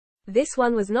This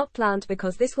one was not planned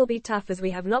because this will be tough as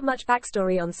we have not much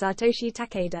backstory on Satoshi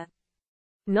Takeda.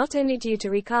 Not only due to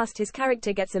recast, his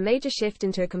character gets a major shift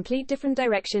into a complete different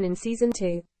direction in Season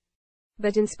 2.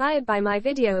 But inspired by my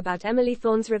video about Emily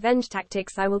Thorne's revenge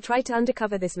tactics, I will try to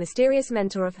uncover this mysterious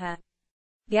mentor of her.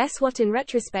 Guess what? In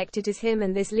retrospect, it is him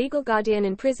and this legal guardian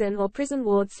in prison or prison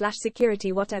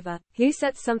ward/security whatever, who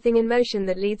sets something in motion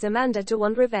that leads Amanda to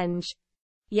want revenge.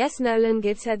 Yes, Nolan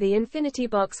gives her the infinity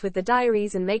box with the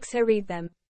diaries and makes her read them.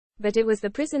 But it was the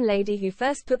prison lady who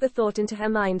first put the thought into her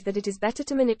mind that it is better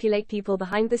to manipulate people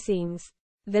behind the scenes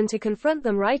than to confront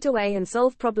them right away and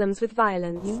solve problems with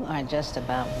violence. You are just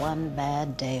about one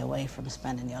bad day away from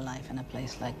spending your life in a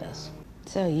place like this.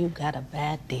 So you got a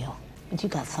bad deal, but you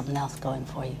got something else going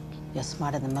for you. You're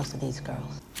smarter than most of these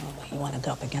girls. Oh, you want to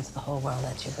go up against the whole world,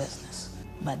 that's your business.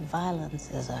 But violence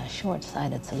is a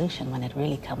short-sighted solution when it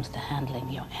really comes to handling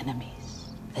your enemies.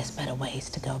 There's better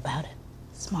ways to go about it,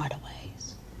 smarter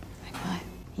ways. Like what?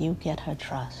 You get her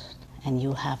trust, and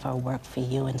you have her work for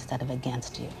you instead of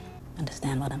against you.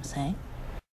 Understand what I'm saying?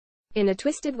 In a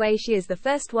twisted way, she is the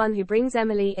first one who brings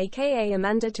Emily, aka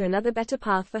Amanda, to another better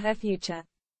path for her future.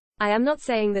 I am not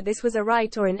saying that this was a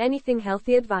right or in anything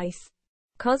healthy advice.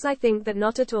 'Cause I think that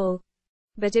not at all.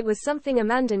 But it was something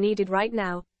Amanda needed right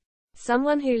now.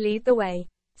 Someone who lead the way.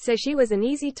 So she was an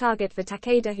easy target for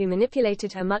Takeda, who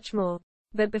manipulated her much more.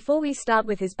 But before we start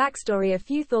with his backstory, a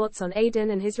few thoughts on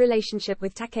Aiden and his relationship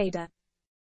with Takeda.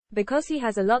 Because he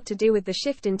has a lot to do with the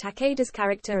shift in Takeda's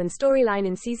character and storyline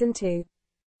in Season 2.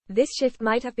 This shift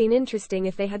might have been interesting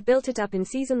if they had built it up in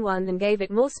Season 1 and gave it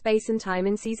more space and time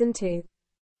in Season 2.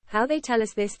 How they tell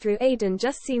us this through Aiden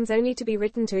just seems only to be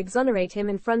written to exonerate him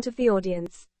in front of the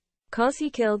audience. 'Cause he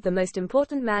killed the most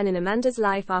important man in Amanda's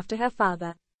life after her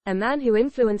father. A man who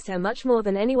influenced her much more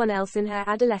than anyone else in her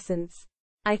adolescence.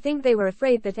 I think they were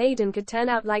afraid that Aiden could turn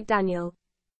out like Daniel.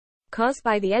 'Cause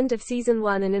by the end of Season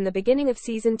 1 and in the beginning of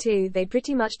Season 2 they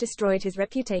pretty much destroyed his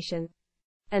reputation.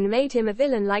 And made him a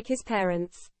villain like his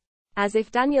parents. As if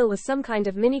Daniel was some kind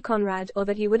of mini Conrad, or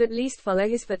that he would at least follow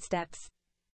his footsteps.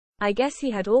 I guess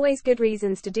he had always good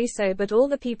reasons to do so, but all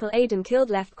the people Aiden killed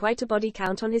left quite a body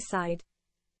count on his side.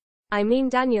 I mean,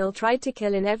 Daniel tried to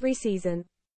kill in every season.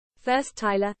 First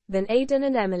Tyler, then Aiden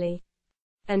and Emily.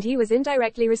 And he was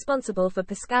indirectly responsible for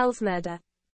Pascal's murder.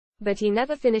 But he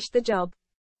never finished the job.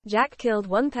 Jack killed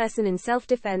one person in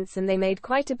self-defense and they made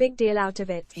quite a big deal out of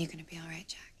it. Are you gonna be alright,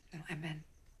 Jack? No, I'm in.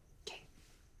 Okay.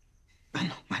 I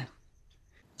know.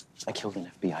 I killed an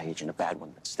FBI agent, a bad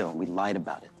one, but still, we lied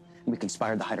about it. We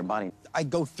conspired to hide her body. I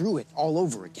go through it all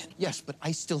over again. Yes, but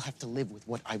I still have to live with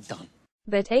what I've done.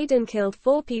 But Aiden killed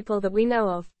 4 people that we know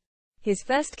of. His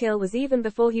first kill was even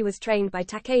before he was trained by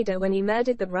Takeda, when he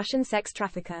murdered the Russian sex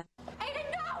trafficker.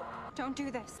 Aiden, no! Don't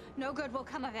do this. No good will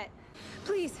come of it.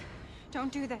 Please,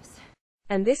 don't do this.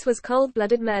 And this was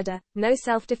cold-blooded murder, no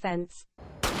self-defense.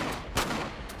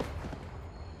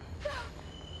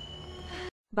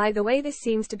 By the way, this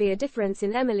seems to be a difference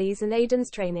in Emily's and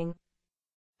Aiden's training.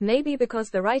 Maybe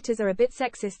because the writers are a bit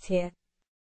sexist here.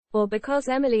 Or because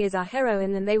Emily is our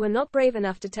heroine and they were not brave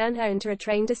enough to turn her into a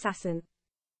trained assassin.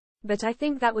 But I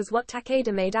think that was what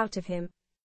Takeda made out of him.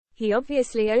 He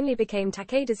obviously only became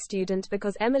Takeda's student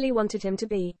because Emily wanted him to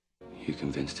be. You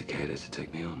convinced Takeda to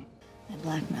take me on. I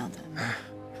blackmailed him.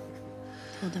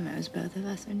 Told him it was both of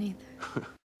us or neither.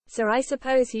 So I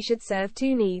suppose he should serve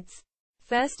 2 needs.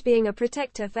 First, being a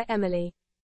protector for Emily.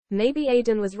 Maybe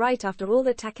Aiden was right after all,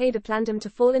 that Takeda planned him to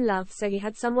fall in love, so he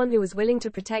had someone who was willing to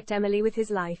protect Emily with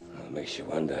his life. Well, it makes you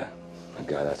wonder. A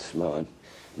guy that smart,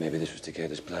 maybe this was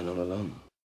Takeda's plan all along.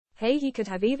 Hey, he could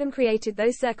have even created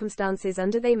those circumstances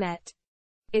under they met.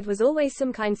 It was always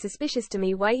some kind suspicious to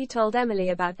me why he told Emily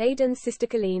about Aiden's sister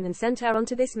Colleen and sent her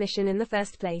onto this mission in the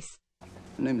first place. Her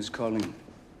name is Colleen.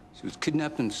 She was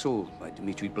kidnapped and sold by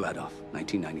Dmitry Bladov,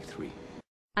 1993.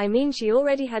 I mean, she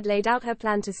already had laid out her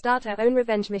plan to start her own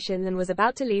revenge mission and was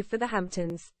about to leave for the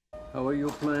Hamptons. How are your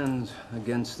plans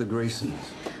against the Graysons?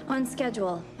 On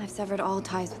schedule. I've severed all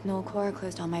ties with Noel Core,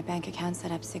 closed all my bank accounts,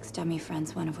 set up 6 dummy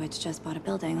friends, one of which just bought a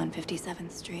building on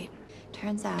 57th Street.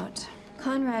 Turns out,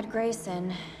 Conrad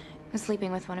Grayson was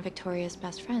sleeping with one of Victoria's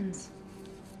best friends,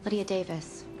 Lydia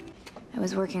Davis. I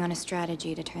was working on a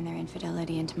strategy to turn their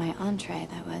infidelity into my entree.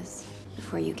 That was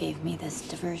before you gave me this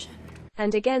diversion.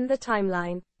 And again, the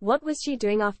timeline. What was she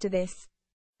doing after this?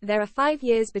 There are 5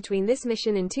 years between this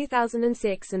mission in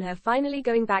 2006 and her finally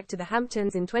going back to the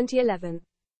Hamptons in 2011.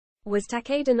 Was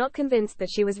Takeda not convinced that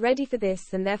she was ready for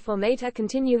this and therefore made her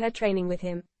continue her training with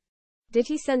him? Did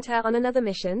he send her on another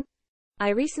mission? I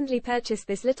recently purchased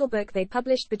this little book they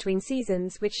published between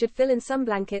seasons, which should fill in some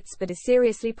blankets but is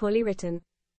seriously poorly written.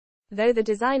 though the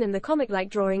design and the comic-like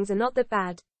drawings are not that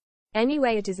bad.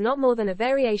 Anyway, it is not more than a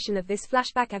variation of this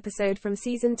flashback episode from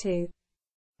season 2.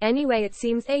 Anyway, it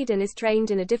seems Aiden is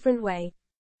trained in a different way.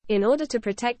 In order to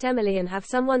protect Emily and have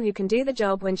someone who can do the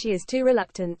job when she is too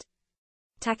reluctant.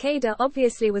 Takeda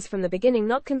obviously was from the beginning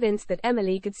not convinced that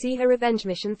Emily could see her revenge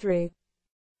mission through.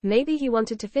 Maybe he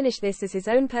wanted to finish this as his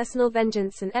own personal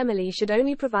vengeance and Emily should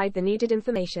only provide the needed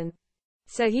information.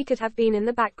 So he could have been in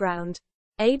the background.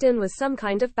 Aiden was some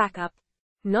kind of backup.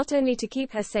 Not only to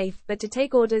keep her safe but to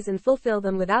take orders and fulfill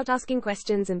them without asking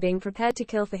questions and being prepared to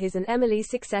kill for his and Emily's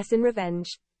success in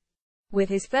revenge. With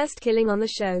his first killing on the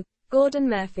show, Gordon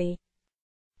Murphy.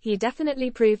 He definitely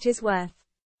proved his worth.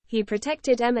 He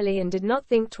protected Emily and did not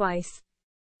think twice.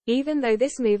 Even though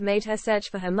this move made her search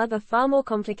for her mother far more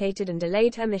complicated and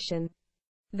delayed her mission.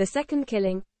 The second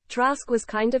killing, Trask, was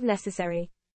kind of necessary.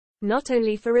 Not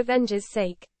only for revenge's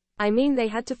sake. I mean, they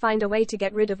had to find a way to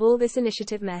get rid of all this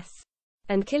initiative mess.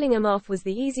 And killing him off was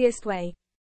the easiest way.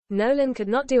 Nolan could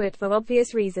not do it for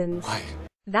obvious reasons. Why?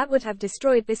 That would have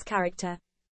destroyed this character.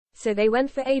 So they went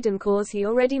for Aiden cause he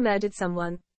already murdered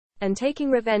someone. And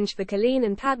taking revenge for Colleen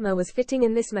and Padma was fitting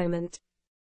in this moment.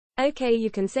 Okay, you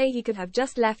can say he could have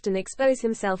just left and expose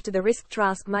himself to the risk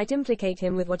Trask might implicate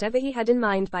him with whatever he had in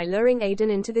mind by luring Aiden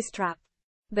into this trap.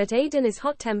 But Aiden is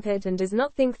hot-tempered and does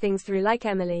not think things through like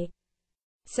Emily.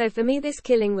 So for me this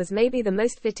killing was maybe the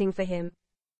most fitting for him.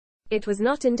 It was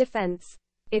not in defense.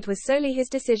 It was solely his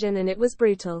decision and it was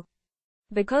brutal.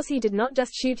 Because he did not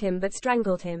just shoot him but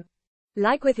strangled him.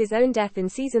 Like with his own death in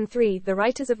season 3, the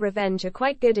writers of Revenge are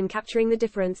quite good in capturing the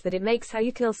difference that it makes how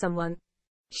you kill someone.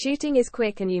 Shooting is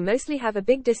quick and you mostly have a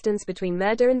big distance between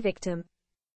murder and victim.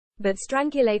 But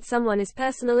strangulate someone is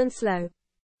personal and slow.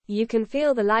 You can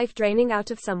feel the life draining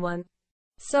out of someone.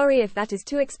 Sorry if that is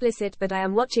too explicit, but I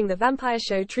am watching the vampire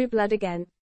show True Blood again.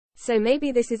 So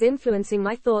maybe this is influencing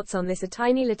my thoughts on this a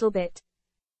tiny little bit.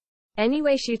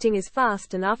 Anyway, shooting is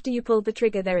fast and after you pull the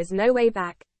trigger there is no way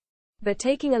back. But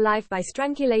taking a life by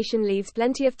strangulation leaves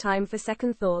plenty of time for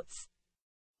second thoughts.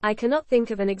 I cannot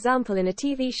think of an example in a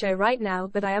TV show right now,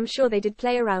 but I am sure they did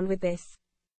play around with this.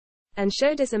 And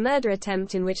showed us a murder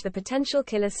attempt in which the potential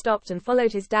killer stopped and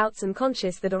followed his doubts and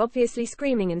conscience that are obviously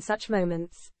screaming in such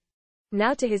moments.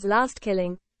 Now to his last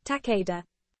killing, Takeda.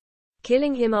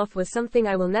 Killing him off was something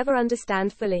I will never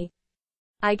understand fully.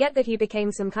 I get that he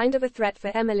became some kind of a threat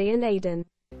for Emily and Aiden.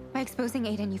 By exposing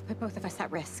Aiden, you've put both of us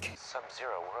at risk.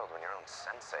 Sub-Zero world when your own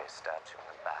sensei stabbed you in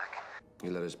the back.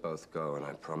 You let us both go, and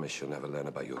I promise you'll never learn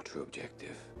about your true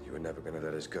objective. You were never gonna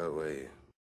let us go, were you?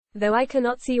 Though I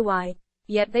cannot see why.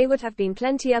 Yet there would have been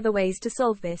plenty other ways to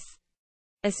solve this.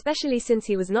 Especially since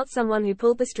he was not someone who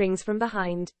pulled the strings from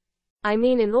behind. I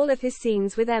mean in all of his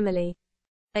scenes with Emily.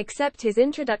 Except his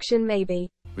introduction maybe.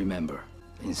 Remember,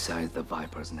 inside the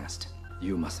Viper's nest,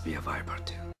 you must be a Viper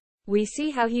too. We see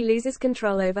how he loses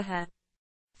control over her.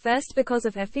 First because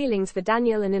of her feelings for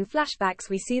Daniel, and in flashbacks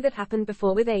we see that happened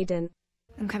before with Aiden.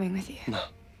 I'm coming with you. No,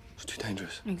 it's too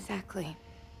dangerous. Exactly.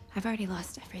 I've already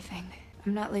lost everything.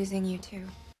 I'm not losing you too.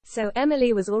 So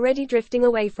Emily was already drifting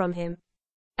away from him.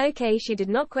 Okay, she did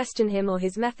not question him or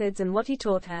his methods and what he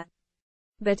taught her.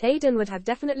 But Aiden would have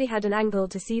definitely had an angle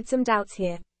to seed some doubts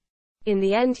here. In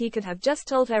the end he could have just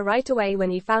told her right away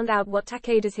when he found out what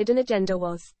Takeda's hidden agenda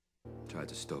was. Tried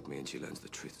to stop me and she learns the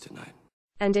truth tonight.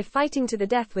 And if fighting to the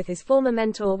death with his former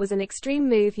mentor was an extreme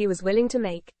move he was willing to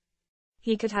make,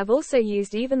 he could have also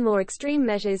used even more extreme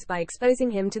measures by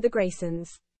exposing him to the Graysons.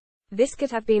 This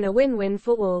could have been a win-win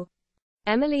for all.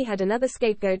 Emily had another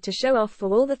scapegoat to show off for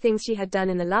all the things she had done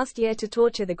in the last year to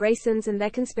torture the Graysons and their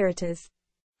conspirators.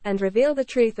 And reveal the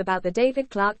truth about the David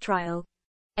Clarke trial.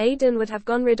 Aiden would have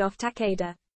gone rid of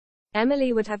Takeda.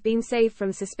 Emily would have been saved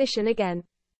from suspicion again.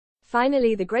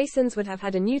 Finally the Graysons would have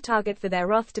had a new target for their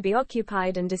wrath to be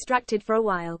occupied and distracted for a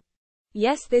while.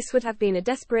 Yes, this would have been a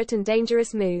desperate and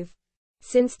dangerous move.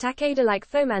 Since Takeda, like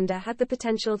Fomanda, had the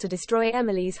potential to destroy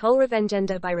Emily's whole revenge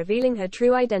agenda by revealing her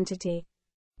true identity.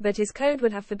 But his code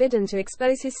would have forbidden to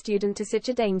expose his student to such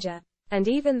a danger. And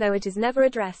even though it is never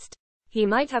addressed, he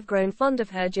might have grown fond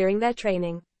of her during their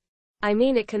training. I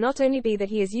mean, it cannot only be that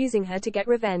he is using her to get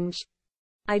revenge.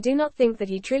 I do not think that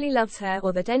he truly loves her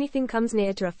or that anything comes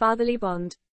near to a fatherly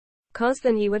bond. Cause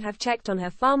then he would have checked on her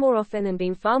far more often and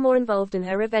been far more involved in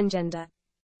her revenge agenda.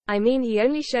 I mean, he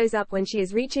only shows up when she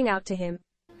is reaching out to him.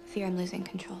 Fear I'm losing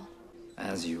control.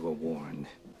 As you were warned,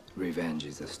 revenge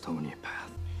is a stony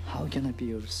path. How can I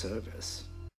be of service?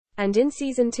 And in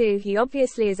season 2 he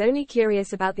obviously is only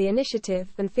curious about the initiative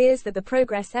and fears that the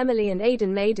progress Emily and Aiden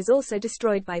made is also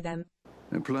destroyed by them.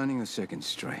 They're planning a second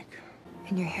strike.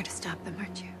 And you're here to stop them,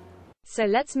 aren't you? So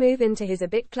let's move into his a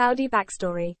bit cloudy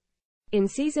backstory. In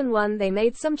Season 1 they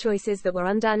made some choices that were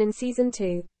undone in Season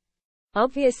 2.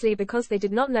 Obviously because they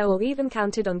did not know or even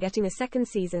counted on getting a second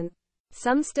season.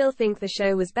 Some still think the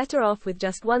show was better off with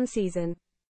just one season.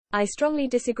 I strongly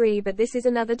disagree, but this is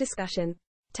another discussion.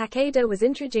 Takeda was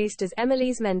introduced as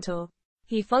Emily's mentor.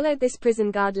 He followed this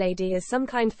prison guard lady as some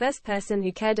kind first person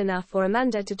who cared enough for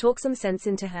Amanda to talk some sense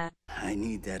into her. I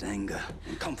need that anger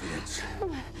and confidence.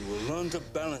 You will learn to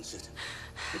balance it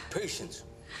with patience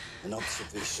and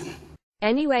observation.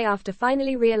 Anyway, after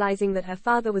finally realizing that her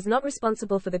father was not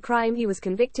responsible for the crime, he was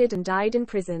convicted and died in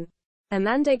prison.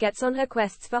 Amanda gets on her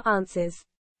quests for answers.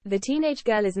 The teenage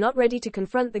girl is not ready to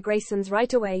confront the Graysons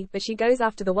right away, but she goes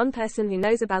after the one person who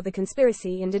knows about the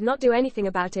conspiracy and did not do anything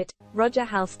about it, Roger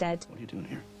Halstead. What are you doing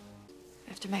here?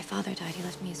 After my father died, he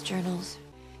left me his journals.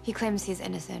 He claims he's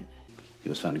innocent. He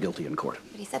was found guilty in court.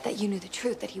 But he said that you knew the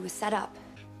truth, that he was set up.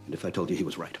 And if I told you he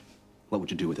was right, what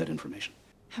would you do with that information?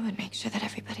 I would make sure that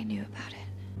everybody knew about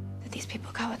it. That these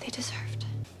people got what they deserved.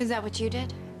 Is that what you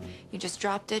did? You just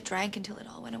dropped it, drank until it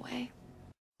all went away?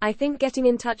 I think getting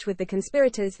in touch with the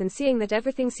conspirators and seeing that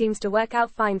everything seems to work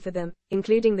out fine for them,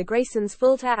 including the Graysons,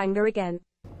 fueled her anger again.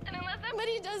 And unless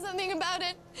somebody does something about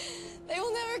it, they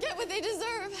will never get what they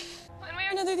deserve. One way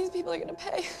or another, these people are gonna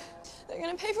pay. They're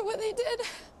gonna pay for what they did.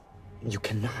 You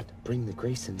cannot bring the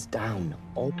Graysons down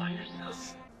all by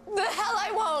yourself. The hell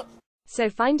I won't! So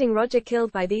finding Roger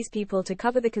killed by these people to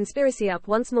cover the conspiracy up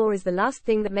once more is the last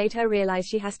thing that made her realize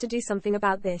she has to do something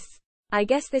about this. I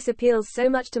guess this appeals so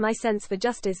much to my sense for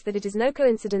justice that it is no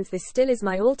coincidence this still is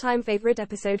my all-time favorite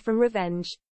episode from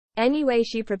Revenge. Anyway,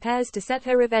 she prepares to set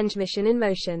her revenge mission in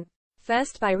motion.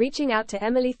 First by reaching out to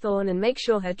Emily Thorne and make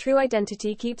sure her true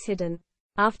identity keeps hidden.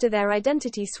 After their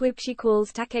identity swoop, she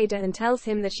calls Takeda and tells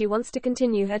him that she wants to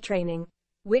continue her training.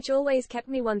 Which always kept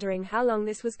me wondering how long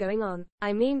this was going on.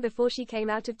 I mean, before she came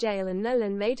out of jail and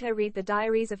Nolan made her read the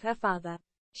diaries of her father.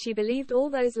 She believed all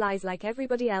those lies like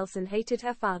everybody else and hated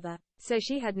her father. So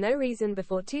she had no reason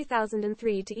before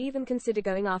 2003 to even consider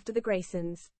going after the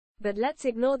Graysons. But let's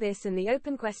ignore this and the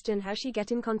open question how she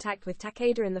get in contact with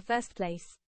Takeda in the first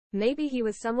place. Maybe he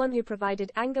was someone who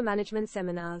provided anger management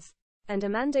seminars. And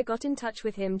Amanda got in touch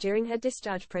with him during her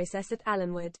discharge process at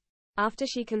Allenwood. After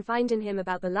she confided in him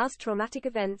about the last traumatic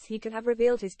events, he could have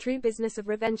revealed his true business of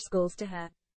revenge schools to her.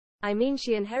 I mean,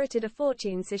 she inherited a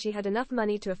fortune, so she had enough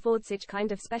money to afford such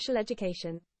kind of special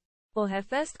education. Or her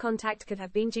first contact could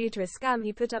have been due to a scam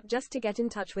he put up just to get in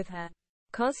touch with her.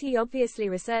 Cause he obviously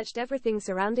researched everything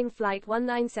surrounding Flight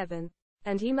 197.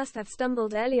 And he must have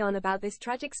stumbled early on about this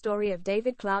tragic story of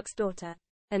David Clarke's daughter.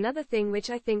 Another thing which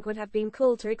I think would have been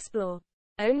cool to explore.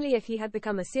 Only if he had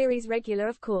become a series regular,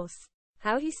 of course.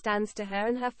 How he stands to her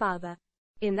and her father.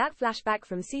 In that flashback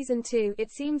from Season 2,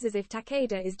 it seems as if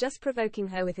Takeda is just provoking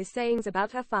her with his sayings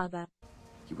about her father.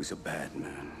 He was a bad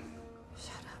man.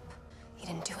 Shut up. He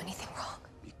didn't do anything wrong.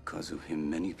 Because of him,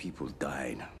 many people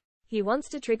died. He wants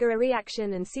to trigger a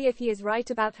reaction and see if he is right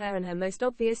about her and her most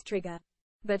obvious trigger.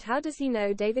 But how does he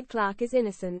know David Clarke is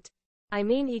innocent? I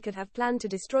mean, he could have planned to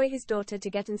destroy his daughter to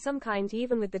get in some kind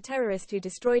even with the terrorist who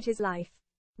destroyed his life.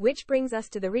 Which brings us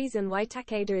to the reason why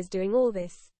Takeda is doing all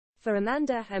this. For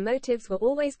Amanda, her motives were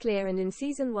always clear, and in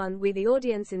Season 1 we the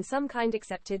audience in some kind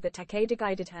accepted that Takeda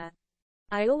guided her.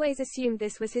 I always assumed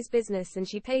this was his business and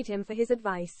she paid him for his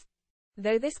advice.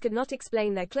 Though this could not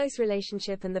explain their close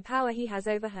relationship and the power he has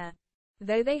over her.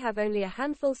 Though they have only a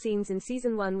handful scenes in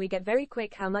Season 1, we get very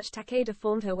quick how much Takeda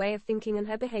formed her way of thinking and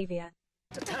her behavior.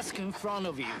 The task in front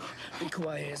of you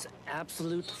requires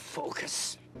absolute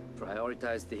focus.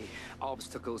 Prioritize the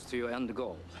obstacles to your end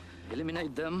goal.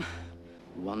 Eliminate them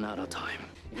one at a time.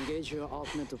 Engage your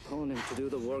ultimate opponent to do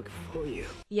the work for you.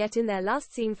 Yet in their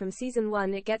last scene from Season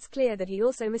 1, it gets clear that he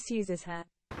also misuses her.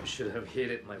 You should have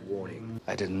heeded my warning.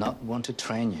 I did not want to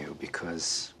train you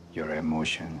because your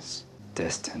emotions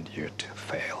destined you to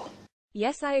fail.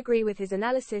 Yes, I agree with his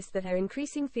analysis that her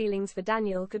increasing feelings for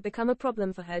Daniel could become a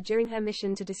problem for her during her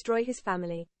mission to destroy his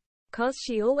family. Cause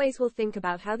she always will think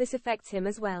about how this affects him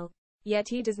as well. Yet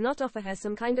he does not offer her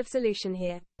some kind of solution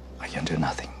here. I can do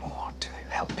nothing more to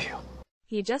help you.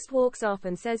 He just walks off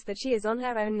and says that she is on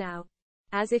her own now.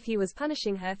 As if he was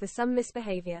punishing her for some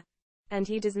misbehavior. And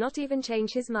he does not even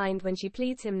change his mind when she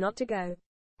pleads him not to go.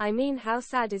 I mean, how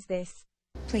sad is this?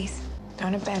 Please,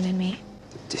 don't abandon me.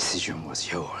 The decision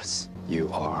was yours. You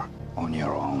are on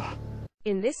your own.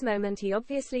 In this moment, he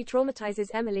obviously traumatizes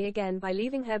Emily again by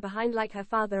leaving her behind like her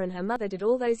father and her mother did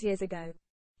all those years ago.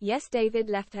 Yes, David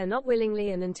left her not willingly,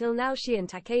 and until now she and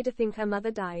Takeda think her mother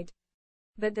died.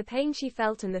 But the pain she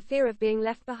felt and the fear of being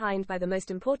left behind by the most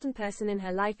important person in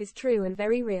her life is true and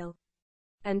very real.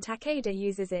 And Takeda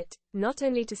uses it, not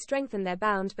only to strengthen their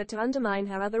bond but to undermine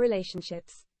her other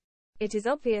relationships. It is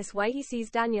obvious why he sees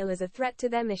Daniel as a threat to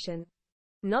their mission.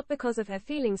 Not because of her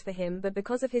feelings for him but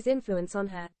because of his influence on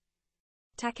her.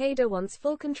 Takeda wants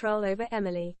full control over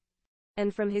Emily.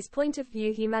 And from his point of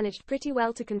view he managed pretty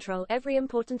well to control every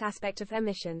important aspect of her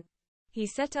mission. He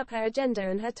set up her agenda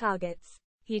and her targets.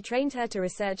 He trained her to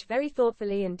research very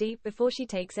thoughtfully and deep before she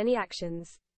takes any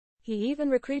actions. He even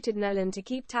recruited Nolan to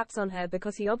keep tabs on her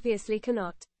because he obviously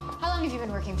cannot. How long have you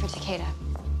been working for Takeda?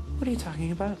 What are you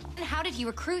talking about? And how did he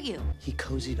recruit you? He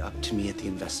cozied up to me at the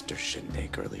investor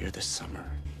shindig earlier this summer.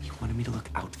 He wanted me to look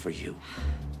out for you.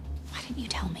 Why didn't you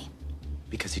tell me?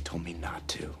 Because he told me not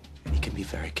to. And he can be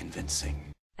very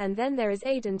convincing. And then there is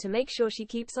Aiden to make sure she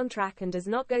keeps on track and does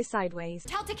not go sideways.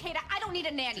 Tell Takeda I don't need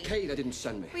a nanny. Takeda didn't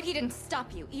send me. Wait, he didn't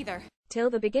stop you either. Till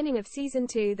the beginning of season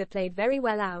 2 that played very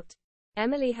well out.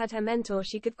 Emily had her mentor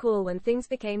she could call when things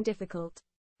became difficult.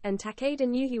 And Takeda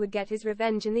knew he would get his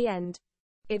revenge in the end.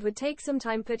 It would take some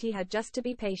time but he had just to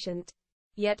be patient.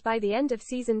 Yet by the end of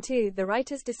season 2 the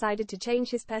writers decided to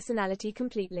change his personality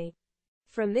completely.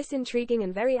 From this intriguing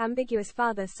and very ambiguous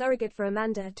father surrogate for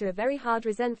Amanda to a very hard,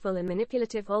 resentful and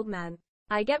manipulative old man.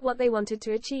 I get what they wanted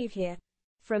to achieve here.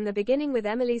 From the beginning with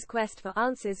Emily's quest for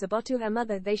answers about to her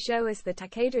mother they show us that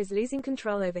Takeda is losing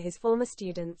control over his former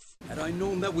students. Had I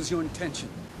known that was your intention,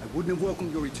 I wouldn't have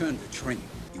welcomed your return to training.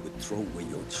 You would throw away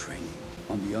your training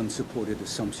on the unsupported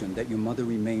assumption that your mother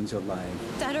remains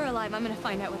alive. Dead or alive, I'm gonna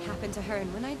find out what happened to her,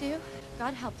 and when I do,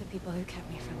 God help the people who kept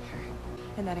me from her.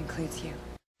 And that includes you.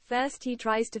 First he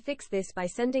tries to fix this by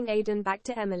sending Aiden back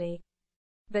to Emily.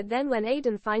 But then when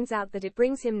Aiden finds out that it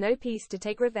brings him no peace to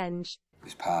take revenge.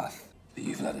 This path that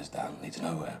you've led us down leads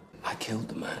nowhere. I killed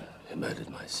the man who murdered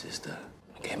my sister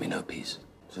and gave me no peace.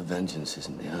 So vengeance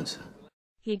isn't the answer.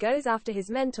 He goes after his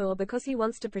mentor because he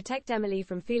wants to protect Emily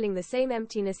from feeling the same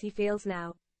emptiness he feels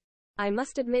now. I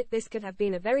must admit this could have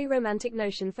been a very romantic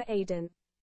notion for Aiden.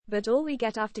 But all we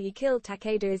get after he killed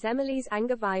Takeda is Emily's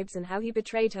anger vibes and how he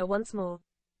betrayed her once more.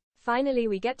 Finally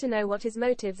we get to know what his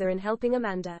motives are in helping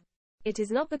Amanda. It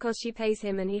is not because she pays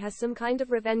him and he has some kind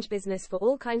of revenge business for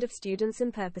all kind of students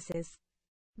and purposes.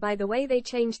 By the way they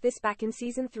changed this back in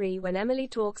season 3 when Emily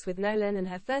talks with Nolan and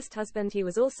her first husband he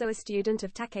was also a student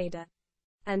of Takeda.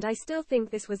 And I still think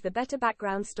this was the better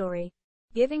background story.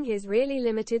 Giving his really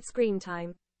limited screen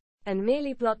time. And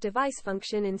merely plot device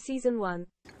function in season 1.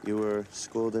 You were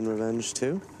schooled in revenge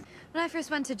too? When I first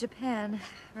went to Japan,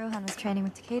 Rohan was training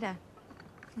with Takeda.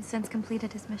 He's since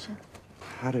completed his mission.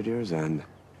 How did yours end?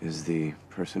 Is the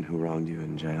person who wronged you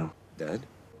in jail dead?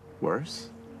 Worse?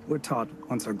 We're taught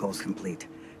once our goal's complete,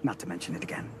 not to mention it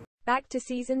again. Back to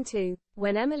season 2.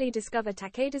 When Emily discovered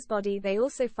Takeda's body they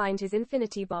also find his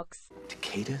infinity box.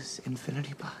 Takeda's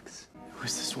infinity box? Who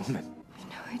is this woman?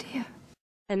 No idea.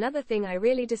 Another thing I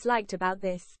really disliked about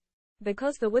this.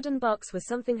 Because the wooden box was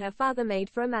something her father made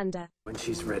for Amanda. When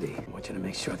she's ready, I want you to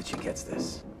make sure that she gets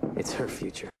this. It's her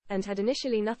future. And had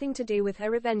initially nothing to do with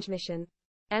her revenge mission.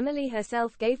 Emily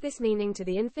herself gave this meaning to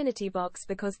the infinity box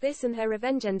because this and her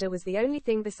revenge agenda was the only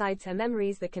thing besides her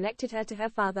memories that connected her to her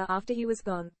father after he was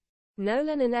gone.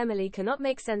 Nolan and Emily cannot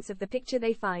make sense of the picture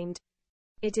they find.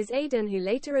 It is Aiden who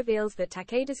later reveals that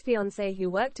Takeda's fiancée who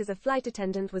worked as a flight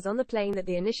attendant was on the plane that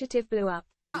the initiative blew up.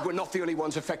 We're not the only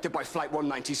ones affected by Flight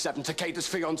 197. Takeda's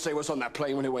fiancé was on that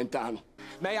plane when it went down.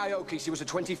 May Aoki, she was a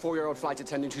 24-year-old flight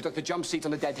attendant who took the jump seat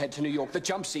on the deadhead to New York. The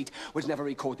jump seat was never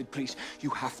recorded, please. You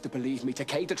have to believe me.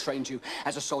 Takeda trained you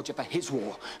as a soldier for his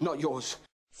war, not yours.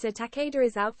 So Takeda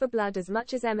is out for blood as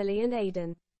much as Emily and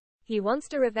Aiden. He wants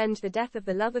to revenge the death of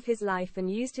the love of his life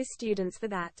and used his students for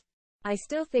that. I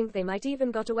still think they might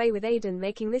even got away with Aiden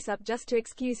making this up just to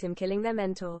excuse him killing their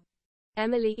mentor.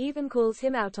 Emily even calls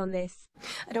him out on this.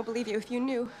 I don't believe you. If you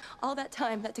knew all that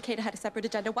time that Takeda had a separate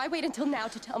agenda, why wait until now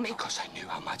to tell me? Because I knew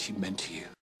how much he meant to you.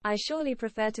 I surely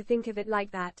prefer to think of it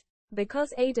like that.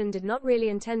 Because Aiden did not really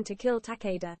intend to kill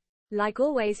Takeda. Like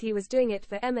always he was doing it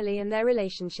for Emily and their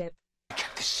relationship. I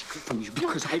kept this secret from you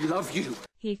because I love you.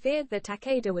 He feared that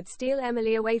Takeda would steal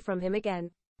Emily away from him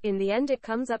again. In the end it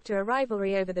comes up to a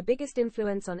rivalry over the biggest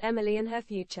influence on Emily and her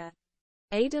future.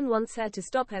 Aiden wants her to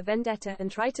stop her vendetta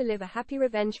and try to live a happy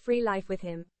revenge-free life with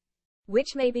him.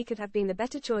 Which maybe could have been the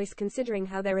better choice considering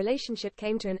how their relationship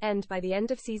came to an end by the end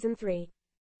of season 3.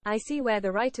 I see where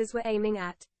the writers were aiming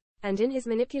at. And in his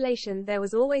manipulation there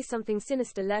was always something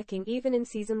sinister lurking even in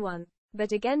season 1.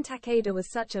 But again Takeda was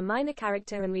such a minor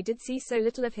character and we did see so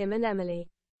little of him and Emily.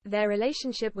 Their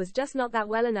relationship was just not that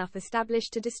well enough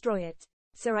established to destroy it.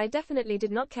 So I definitely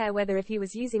did not care whether if he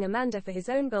was using Amanda for his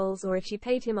own goals or if she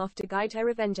paid him off to guide her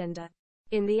revenge agenda.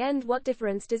 In the end what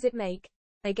difference does it make?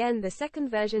 Again, the second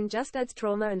version just adds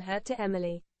trauma and hurt to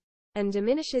Emily, and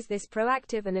diminishes this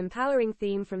proactive and empowering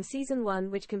theme from season 1,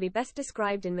 which can be best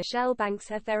described in Michelle Banks'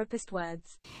 her therapist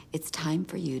words. It's time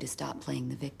for you to stop playing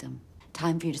the victim.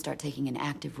 Time for you to start taking an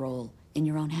active role in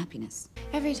your own happiness.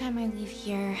 Every time I leave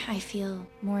here, I feel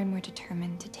more and more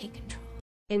determined to take control.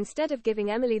 Instead of giving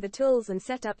Emily the tools and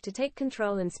setup to take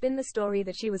control and spin the story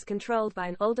that she was controlled by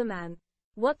an older man.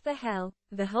 What the hell?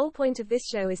 The whole point of this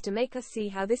show is to make us see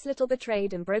how this little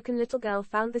betrayed and broken little girl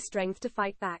found the strength to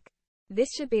fight back. This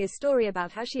should be a story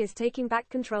about how she is taking back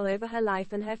control over her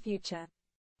life and her future.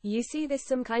 You see, this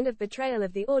some kind of betrayal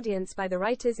of the audience by the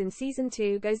writers in season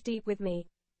 2 goes deep with me.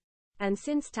 And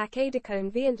since Takeda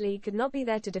conveniently could not be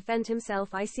there to defend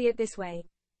himself, I see it this way.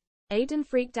 Aiden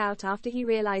freaked out after he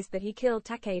realized that he killed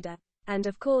Takeda, and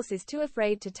of course is too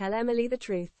afraid to tell Emily the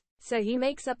truth. So he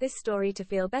makes up this story to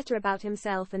feel better about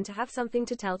himself and to have something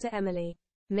to tell to Emily.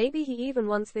 Maybe he even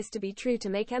wants this to be true to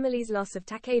make Emily's loss of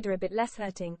Takeda a bit less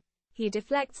hurting. He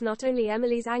deflects not only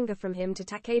Emily's anger from him to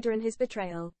Takeda and his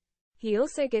betrayal, he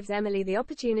also gives Emily the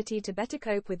opportunity to better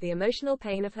cope with the emotional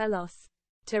pain of her loss.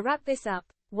 To wrap this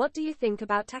up, what do you think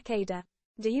about Takeda?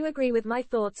 Do you agree with my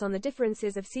thoughts on the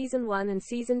differences of season 1 and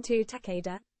season 2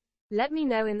 Takeda? Let me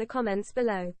know in the comments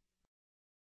below.